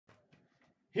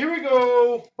Here we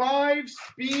go.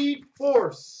 5-Speed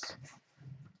Force.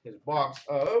 His box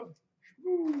of.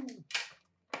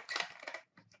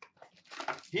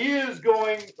 He is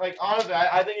going, like, honestly,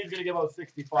 I think he's going to give out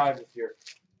 65 this year,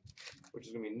 which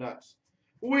is going to be nuts.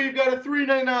 We've got a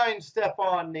 $3.99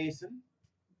 Stephon Nason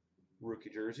rookie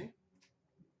jersey.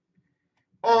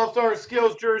 All-Star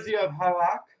Skills jersey of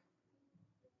Halak.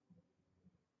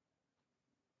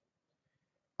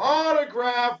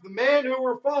 Autograph, the man who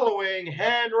we're following,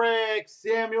 Henrik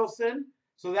Samuelsson.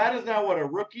 So that is now what, a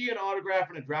rookie, an autograph,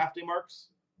 and a drafting marks?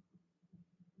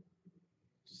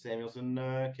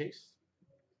 Samuelsson case.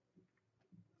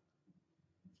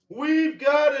 We've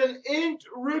got an inked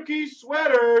rookie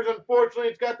sweaters. Unfortunately,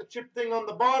 it's got the chip thing on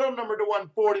the bottom, number to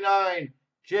 149,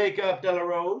 Jacob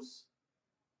Delarose.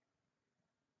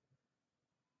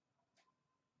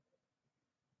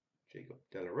 Jacob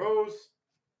Delarose.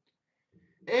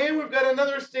 And we've got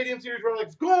another Stadium Series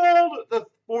Relics Gold, the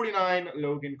 49,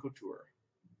 Logan Couture.